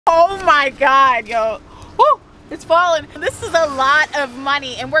Oh my God, yo. Woo, it's falling. This is a lot of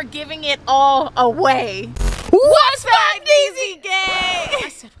money and we're giving it all away. What's up, DZ Gang? I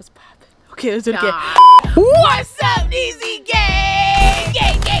said what's poppin'. Okay, let's do it again. What's up, DZ Gang?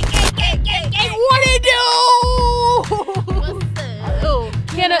 Gang. What it do? What's up?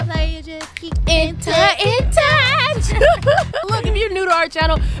 Can I play you just keep in touch? Look, if you're new to our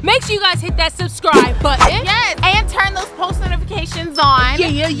channel, make sure you guys hit that subscribe button. Yes, and turn those post notifications on.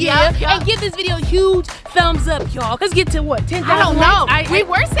 Yeah. Yep. And give this video a huge thumbs up, y'all. Let's get to what, 10,000 I don't know. likes? We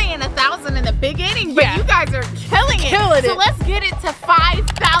were saying 1,000 in the beginning, but Yeah. you guys are killing it. So let's get it to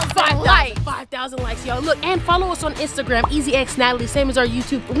 5,000 likes. 5,000 likes, y'all. Look, and follow us on Instagram, EasyXNatalie, same as our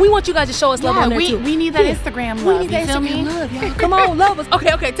YouTube. We want you guys to show us love on there too. We need that Instagram love. We need that you feel Instagram me? love, y'all. Come on, love us. Okay.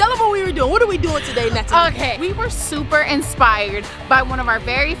 Tell them what we were doing. What are we doing today, Natalie? Okay, we were super inspired by one of our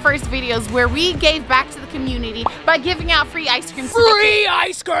very first videos where we gave back to the community by giving out free ice cream. Free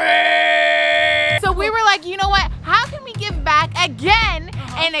ice cream! So we were like, you know what? How can we give back again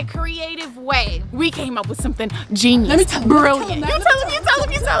in a creative way? We came up with something genius. Let me tell brilliant. you. You tell him.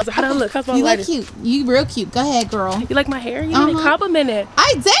 How do I look? How's my You look lighting? cute. You real cute. Go ahead, girl. You like my hair? You didn't compliment it.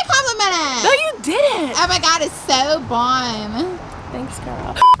 I did compliment it. No, you didn't. Oh my God, it's so bomb. Thanks,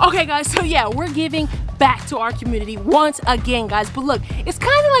 girl. Okay, guys, so yeah, we're giving back to our community once again, guys. But look, it's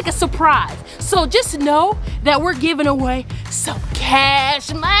kind of like a surprise. So just know that we're giving away some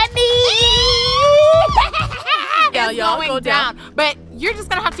cash money. It's going down. But you're just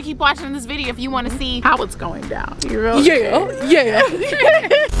gonna have to keep watching this video if you want to see how it's going down. Yeah. All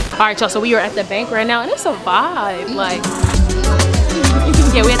right, y'all, so we are at the bank right now, and it's a vibe. Like,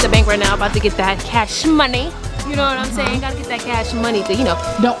 yeah, we're at the bank right now about to get that cash money. You know what I'm saying? Gotta get that cash money to, you know.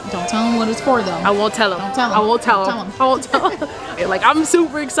 Don't tell him what it's for though. I won't tell him. Don't tell him. I won't tell him. Don't I won't tell him. Like, I'm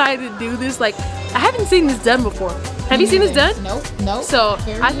super excited to do this. Like, I haven't seen this done before. Have you seen this done? Nope. So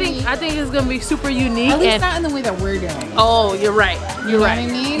Very I think it's gonna be super unique. At least and not in the way that we're doing it. oh, you're right. You know what I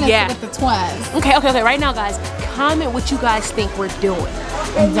mean? Yeah. Let's get the twist. Okay. Right now, guys, comment what you guys think we're doing.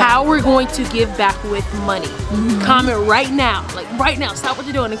 How we're going to give back with money. Comment right now. Like right now. Stop what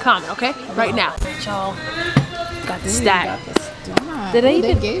you're doing and comment, okay? Right now. Y'all got the stack. Did they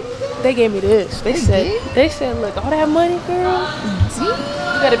even? They gave me this. They said, look, all that money, girl.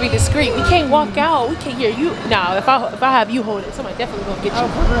 You gotta be discreet. We can't walk out. We can't hear you. Now, if I have you hold it, somebody definitely gonna get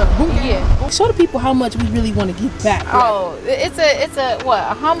you. Yeah. Show the people how much we really want to give back. Oh, it's a what?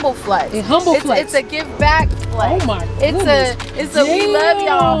 A humble flex. It's a give back flex. Oh my goodness. It's a we love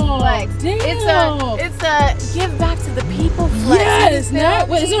y'all flex. Damn. It's a give back to the people flex. Yes. Now,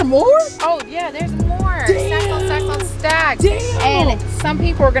 wait, is there more? Oh yeah, there's more. Damn. Stacks on stacks. Damn. And some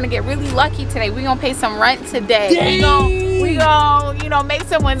people are gonna get really lucky today. We gonna pay some rent today. Dang. We gonna make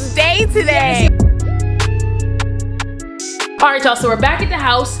someone's day today. All right, y'all, so we're back at the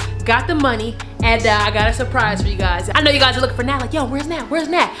house, got the money, and I got a surprise for you guys. I know you guys are looking for Nat, like, yo, where's Nat? Where's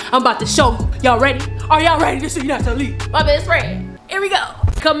Nat? I'm about to show you. Y'all ready? Are y'all ready to see Natalie, my best friend? Here we go.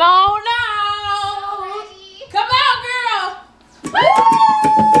 Come on now. Come on, girl.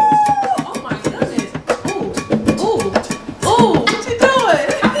 Oh my goodness. Ooh. What you doing?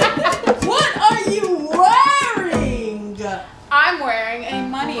 What are you wearing? I'm wearing a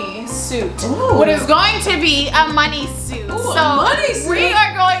money suit. Ooh. What is going to be a money suit. Ooh, so a money suit. we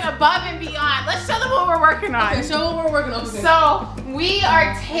are going above and beyond. Let's show them what we're working on. Okay, show what we're working on. So we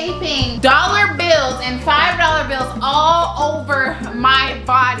are taping dollar bills and $5 bills all over my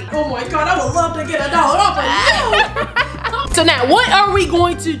body. Oh my God, I would love to get $1 off of you. So now, what are we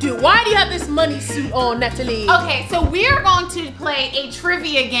going to do? Why do you have this money suit on, Natalie? Okay, so we are going to play a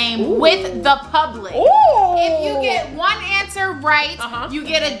trivia game with the public. Ooh. If you get one answer right, you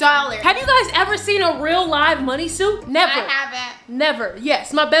get $1. Have you guys ever seen a real live money suit? Never. I haven't. Never.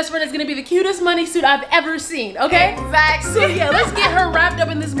 Yes, my best friend is gonna be the cutest money suit I've ever seen, okay? Exactly. So yeah, let's get her wrapped up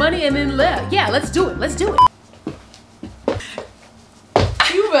in this money and then yeah, let's do it. Let's do it.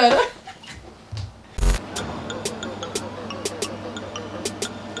 You better.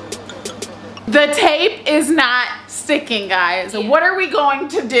 The tape is not sticking, guys. Yeah. What are we going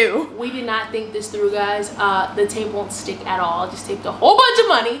to do? We did not think this through, guys. The tape won't stick at all. I just taped a whole bunch of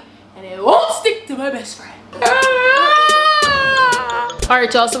money and it won't stick to my best friend. All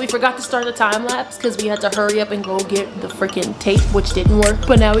right, y'all, so we forgot to start the time lapse because we had to hurry up and go get the freaking tape, which didn't work.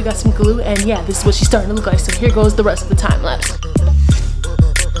 But now we got some glue and yeah, this is what she's starting to look like. So here goes the rest of the time lapse.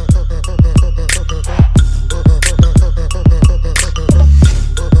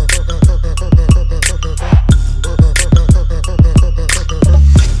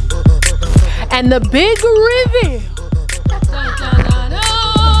 And the big reveal.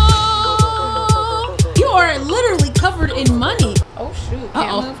 You are literally covered in money. Oh shoot.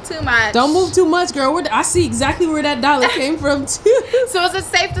 Can't move too much. Don't move too much, girl. I see exactly where that dollar came from too. So is it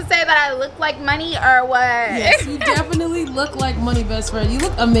safe to say that I look like money or what? Yes, you definitely look like money, best friend. You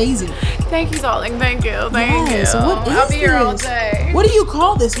look amazing. Thank you, darling. Thank you. Thank you. So what is I'll be here all this? day. What do you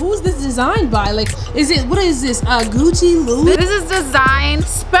call this? Who is this designed by? Like, what is this? Gucci, Louis? This is designed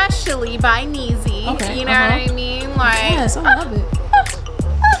specially by Neezy. Okay, You know what I mean? Like, Yes, I love it.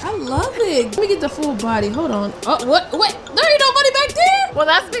 I love it. Let me get the full body. Hold on. Oh, what? Wait, there ain't no money back there. Well,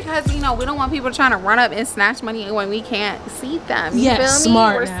 that's because, you know, we don't want people trying to run up and snatch money when we can't see them. You feel me?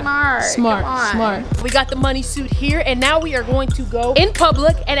 Smart. We're smart. Smart, Come on. smart. We got the money suit here, and now we are going to go in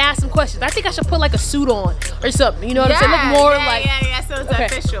public and ask some questions. I think I should put like a suit on or something. You know what I'm saying? Look more like. Yeah, so it's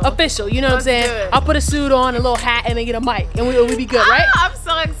official. Official. You know what I'm saying? do it. I'll put a suit on, a little hat, and then get a mic, and we'll be good, right? I'm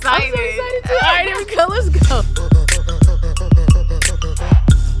so excited. I'm so excited too. All right, here we go. Let's go.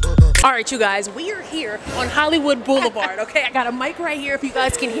 All right, you guys, we are here on Hollywood Boulevard, okay? I got a mic right here if you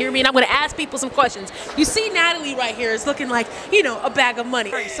guys can hear me, and I'm gonna ask people some questions. You see Natalie right here is looking like, you know, a bag of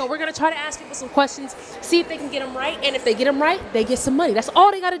money. So we're gonna try to ask people some questions, see if they can get them right, and if they get them right, they get some money. That's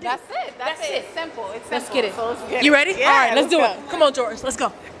all they gotta do. That's it. That's it. It's simple. It's simple. Let's get it. So let's get You it. ready? Yeah, all right, let's do go. it. Come on, George, let's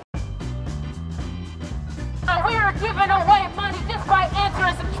go. We are giving away money just by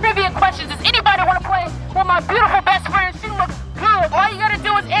answering some trivia questions. Does anybody want to play with my beautiful best friend? She looks good. All you gotta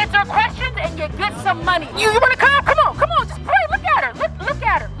do is answer questions and you get some money. You wanna come? Come on, just play. Look at her. Look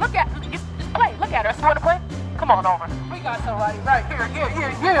at her. Just play. Look at her. You wanna play? Come on over. We got somebody right here.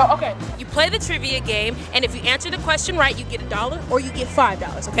 Yeah. Okay. You play the trivia game, and if you answer the question right, you get $1 or you get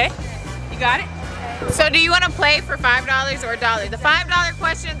 $5, okay? You got it? So do you want to play for $5 or $1? The $5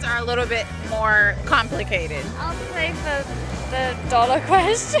 questions are a little bit more complicated. I'll play the dollar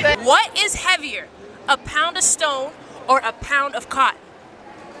question. What is heavier, a pound of stone or a pound of cotton?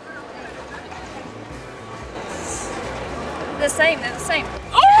 The same. They're the same.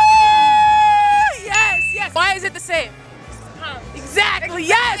 Oh, yes. Why is it the same? Exactly.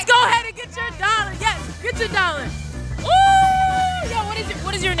 Yes. Go ahead and get your $1. Yes. Get your $1. Ooh. Yo,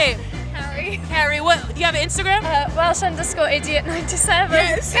 what is your name? Harry, what? Do you have an Instagram? Welsh_idiot97.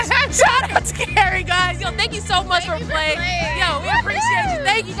 Yes. Shout out to Harry, guys. Yo, thank you so much for playing. Yo, we appreciate you.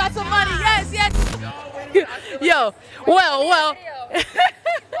 Thank you. Got some money. Yes. Yo, well. Follow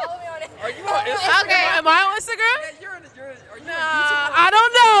me on it. Are you on Instagram? Okay. Am I on Instagram? Yeah, are you I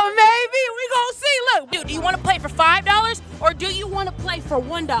don't know. Maybe we gonna see. Look, dude, do you want to play for $5 or do you want to play for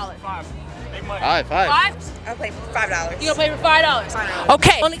 $1? $5. Make money. All right, $5. $5? I'll play for $5. You gonna play for $5?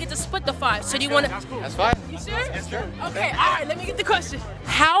 Okay. Only get to split the 5. So do you want to? That's fine. You sure? Okay. All right. Let me get the question.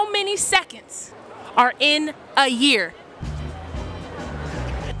 How many seconds are in a year?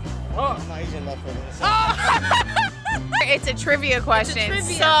 I'm not easy enough for this. It's a trivia question, trivia.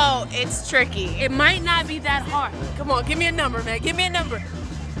 so it's tricky. It might not be that hard. Come on, give me a number, man. Give me a number.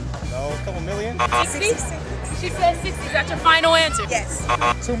 No, a couple million. 60? She said 60. Is that your final answer? Yes.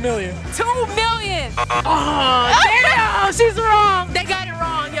 2 million. 2 million. Oh, damn, she's wrong. They got it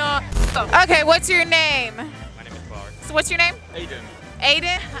wrong, y'all. Okay, what's your name? My name is Clark. So what's your name? Aiden.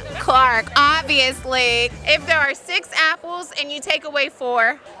 Aiden? Clark, obviously. If there are 6 apples and you take away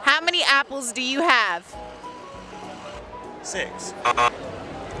 4, how many apples do you have? 6.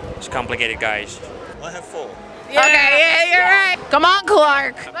 It's complicated, guys. I have 4. Okay, yeah, you're right. Come on,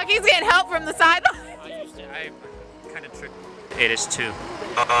 Clark. Look, he's getting help from the sideline. I kind of tricked. It is 2.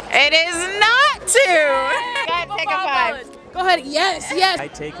 It is not 2. Go ahead, take a 5. Go ahead. Yes. I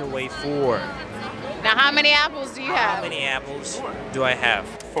take away 4. Now, how many apples do you How have? many apples do I have?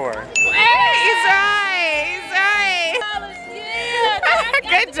 4. Hey, he's right.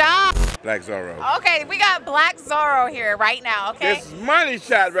 Good job. Black Zorro. Okay, we got Black Zorro here right now, okay? This money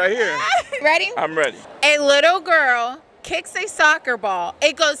shot right here. Ready? I'm ready. A little girl kicks a soccer ball.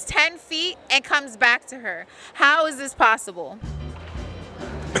 It goes 10 feet and comes back to her. How is this possible?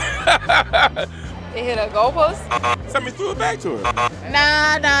 They hit a goalpost. Somebody threw it back to her.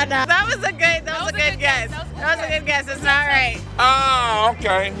 Nah. That was a good guess. That was a good guess. It's not right. Oh,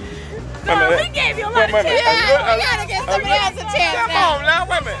 okay. We gave you a lot of chance. Yeah, we gotta give somebody else a chance Come now. on now,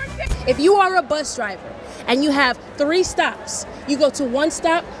 wait a minute. If you are a bus driver and you have 3 stops, you go to 1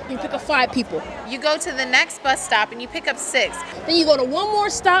 stop, you pick up 5 people. You go to the next bus stop and you pick up 6. Then you go to 1 more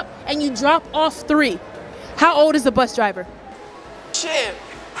stop and you drop off 3. How old is the bus driver? Shit,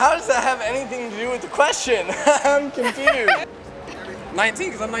 how does that have anything to do with the question? I'm confused. 19,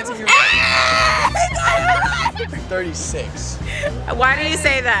 because I'm 19 years old. 36. Why do you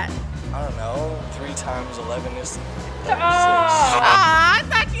say that? I don't know, 3 times 11 is 36. I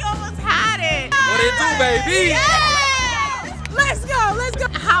thought you almost had it. What it do, baby? Yes! Let's go.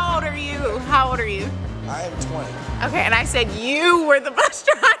 How old are you? I am 20. Okay, and I said you were the bus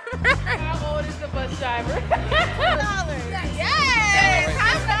driver. How old is the bus driver? Yes!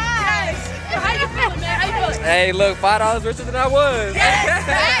 High five! How you feeling, man? How you feeling? Hey, look, $5 richer than I was.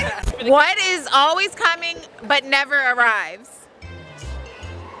 What is always coming but never arrives?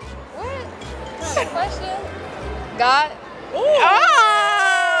 What? Question? God? Oh!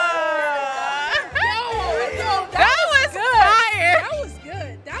 That was fire! That was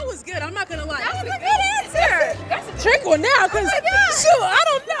good. That was good. I'm not gonna lie. That was a good answer. That's a trick one now, cause shoot, I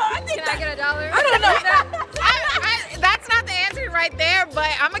don't know. I think Can I get $1? I don't know. That's not the answer right there, but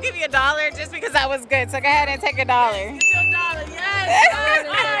I'm gonna give you $1 just because that was good. So go ahead and take $1. $1.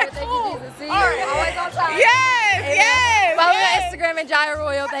 Yes. Thank you, Jesus. See, always on time. Yes! Follow me on Instagram at Jaya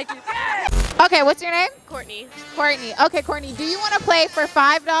Royal. Thank you. Okay, what's your name? Courtney. Courtney. Okay, Courtney, do you want to play for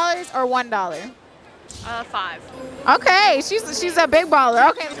 $5 or $1? 5. Okay, she's a big baller.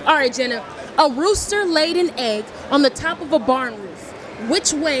 Okay. All right, Jenna. A rooster laid an egg on the top of a barn roof.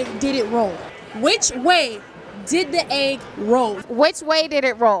 Which way did it roll? Which way did the egg roll? Which way did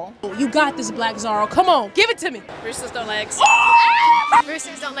it roll? You got this, Black Zorro. Come on, give it to me. Roosters don't lay eggs.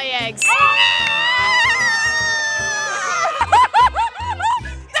 Roosters don't lay eggs.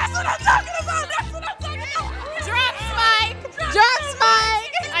 That's what I'm talking about. That's what I'm talking about. Drop Spike. Drop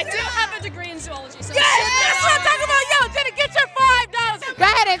Spike. I do have a degree in zoology, so Yes, that's what I'm talking about. Yo, Jenna, get your $5. Go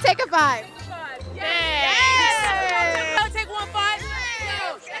ahead and take a 5. Yes. Take 1 5. You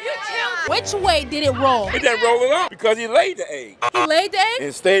killed. Which way did it roll? He didn't roll it up because he laid the egg. He laid the egg?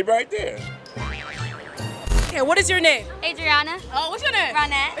 It stayed right there. Okay, what is your name? Adriana. Oh, what's your name?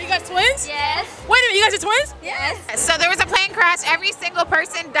 Ronette. Are you guys twins? Yes. Wait a minute, you guys are twins? Yes. So there was a plane crash. Every single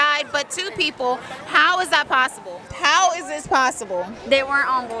person died but 2 people. How is that possible? How is this possible? They weren't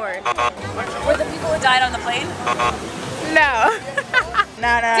on board. Were the people who died on the plane? No.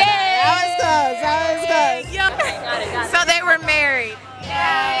 No. That was close. That was close. Got it. So they were married.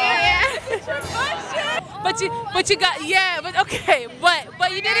 Yeah. But you got, but okay,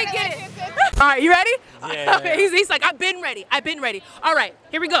 but you didn't get it. All right, you ready? Yeah. Okay, he's like, I've been ready. All right,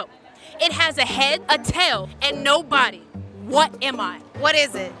 here we go. It has a head, a tail, and no body. What am I? What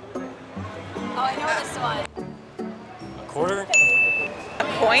is it? Oh, I know this one. A quarter? A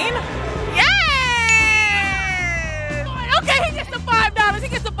coin? Yes! Okay, he gets the $5. He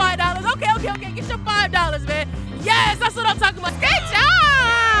gets the $5. Okay, get your $5, man. Yes, that's what I'm talking about. Good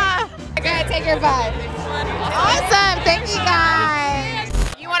job! Go ahead, take your 5. Awesome, thank you guys.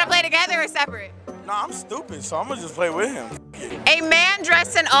 You want to play together or separate? No, I'm stupid, so I'm gonna just play with him. A man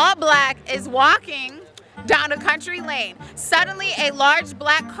dressed in all black is walking down a country lane. Suddenly, a large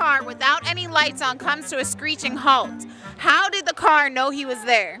black car without any lights on comes to a screeching halt. How did the car know he was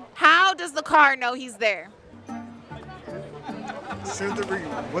there? How does the car know he's there?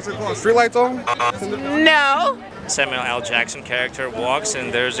 What's it called? Street lights on? No. Samuel L. Jackson character walks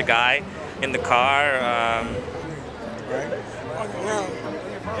and there's a guy in the car.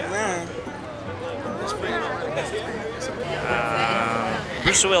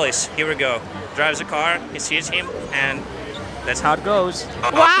 Bruce Willis, here we go. Drives a car, he sees him, and that's how it goes.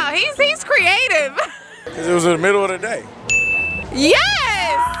 Wow, he's creative. Because it was in the middle of the day.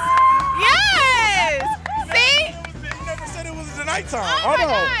 Yes! Yes! See? You never said it was the nighttime. Oh my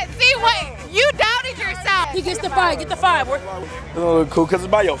God. See what? You doubted yourself. He gets the 5. Get the 5. It's gonna look cool because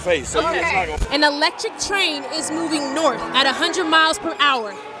it's by your face. So Okay. it's not gonna... An electric train is moving north at 100 miles per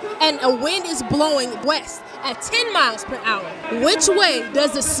hour, and a wind is blowing west at 10 miles per hour. Which way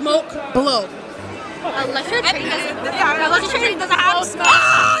does the smoke blow? Electric train doesn't have smoke.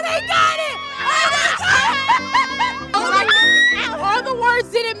 Oh, they got it! All the words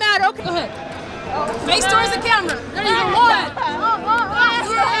didn't matter. Okay, go ahead. Face towards the camera. There you go. 1.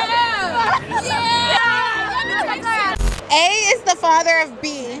 Yeah. A is the father of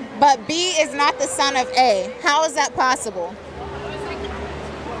B, but B is not the son of A. How is that possible?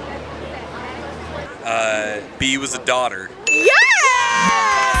 B was a daughter. Yes!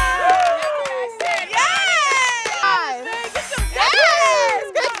 Yes!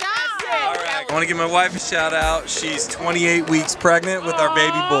 Good job! All right. I want to give my wife a shout out. She's 28 weeks pregnant with our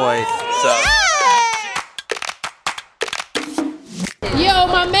baby boy. So. Yo,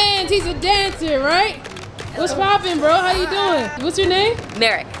 my man, he's a dancer, right? What's poppin', bro? How you doing? What's your name?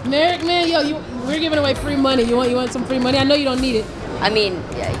 Merrick. Merrick, man. Yo, we're giving away free money. You want some free money? I know you don't need it. I mean,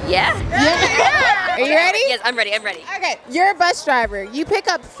 yeah. Are you ready? Yes, I'm ready. Okay, you're a bus driver. You pick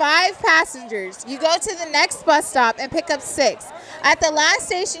up 5 passengers. You go to the next bus stop and pick up 6. At the last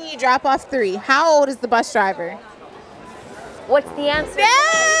station, you drop off 3. How old is the bus driver? What's the answer?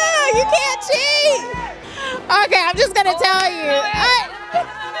 No, you can't cheat. Okay, I'm just gonna tell you.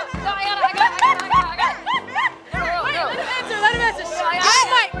 I got it.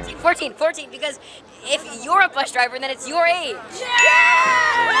 14, because if you're a bus driver, then it's your age.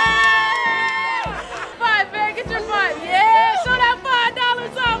 $5, man, get your $5. Yeah, show that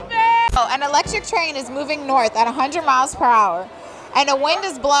 $5 off, man. Oh, an electric train is moving north at 100 miles per hour, and the wind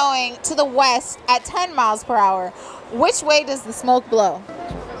is blowing to the west at 10 miles per hour. Which way does the smoke blow?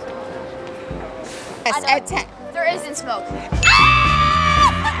 Yes, at 10. There isn't smoke. Why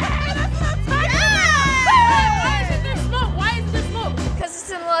isn't there smoke? Why isn't there smoke? Because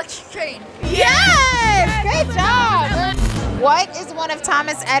it's an electric train. Yes! Good job! What is one of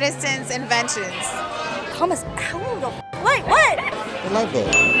Thomas Edison's inventions? Thomas, what? The light bulb.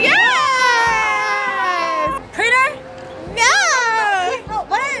 Yes! Printer? No!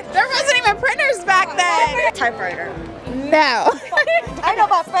 What? There wasn't even printers back then. Typewriter. No. I know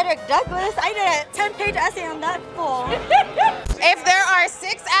about Frederick Douglass. I did a 10-page essay on that fool. If there are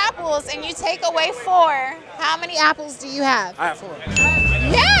 6 apples and you take away 4, how many apples do you have? I have 4.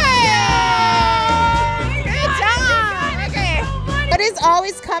 Yes! Good job! Okay. What is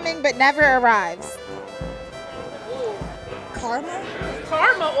always coming but never arrives? Karma?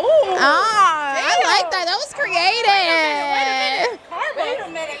 Karma, ooh. Ah, I like that. That was creative. Wait a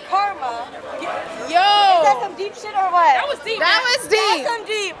minute, karma. Yo. Is that some deep shit or what? That was deep. That man. was deep. That's some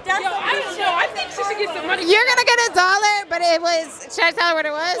deep. That's Yo, some I deep don't shit. know. I think she should get some money. You're gonna get $1, but it was. Should I tell her what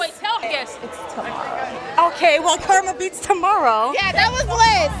it was? Wait, tell me. Yes. Okay, well, karma beats tomorrow. Yeah, that was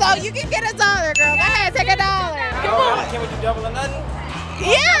lit. So you can get $1, girl. Go ahead, take $1. Come on. Can we do double or nothing?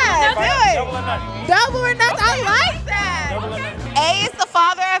 Yeah, do it. Double or nothing. Double or nothing. I like that. Double or nothing. A is the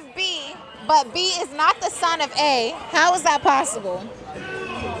father of B, but B is not the son of A. How is that possible?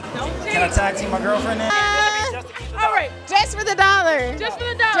 Can I tag team my girlfriend in? All right. Just for $1. Just for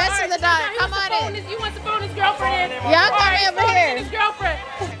 $1. Just for $1. Come on in. You want to phone his girlfriend in? Y'all come over here. His girlfriend.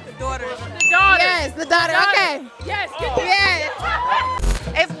 The daughter. The daughter. Yes, the daughter. Okay. Yes. Get this. Yes.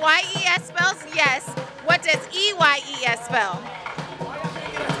 If Y-E-S spells yes, what does E-Y-E-S spell?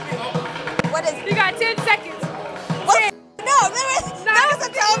 What is? You got 10 seconds. What? No, that was a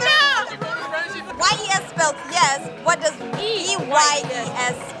total. Y-E-S spells yes. What does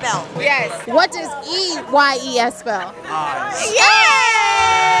E-Y-E-S spell? Yes. What does E-Y-E-S spell? Yes!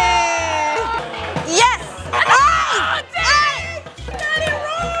 Yes.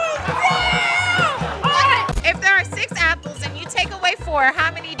 If there are 6 apples and you take away 4,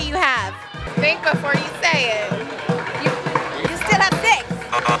 how many do you have? Think before you say it. You still have 6.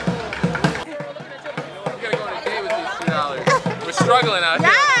 We're struggling out here.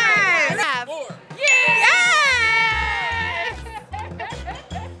 Yes!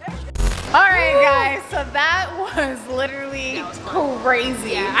 All right, guys, so that was literally crazy.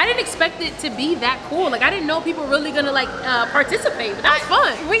 Yeah, I didn't expect it to be that cool. Like, I didn't know people were really gonna like participate, but that was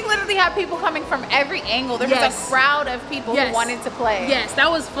fun. We literally had people coming from every angle. There was a crowd of people who wanted to play. Yes,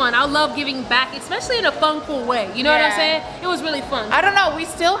 that was fun. I love giving back, especially in a fun, cool way. You know what I'm saying? It was really fun. I don't know. We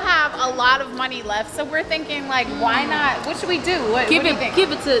still have a lot of money left, so we're thinking like, why not? What should we do? What do you think?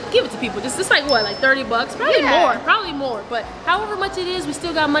 Give it to people. Just like what, like $30? Probably more. But however much it is, we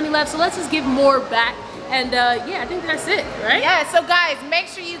still got money left. So let's just give more back. And yeah, I think that's it, right? Yeah, so guys, make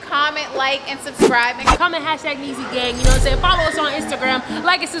sure you comment, like, and subscribe. And comment #NeezyGang, you know what I'm saying? Follow us on Instagram,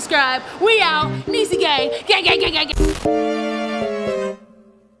 like and subscribe. We out, Neezy Gang, gang, gang, gang, gang, gang.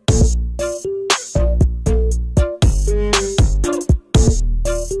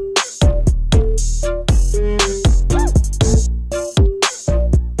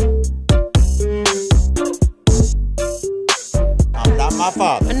 I'm not my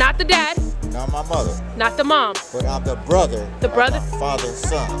father. Not the dad. Not my mother. Not the mom. But I'm the brother. The brother? Of my father's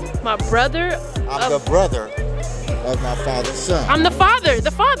son. My brother. I'm the brother of my father's son. I'm the father.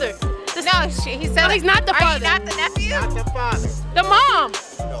 The father. No, he said he's not the father. Are you not the nephew? Not the father. The mom.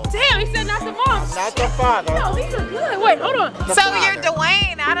 No. Damn, he said not the mom. I'm not the father. No, these are good. Wait, hold on. So you're the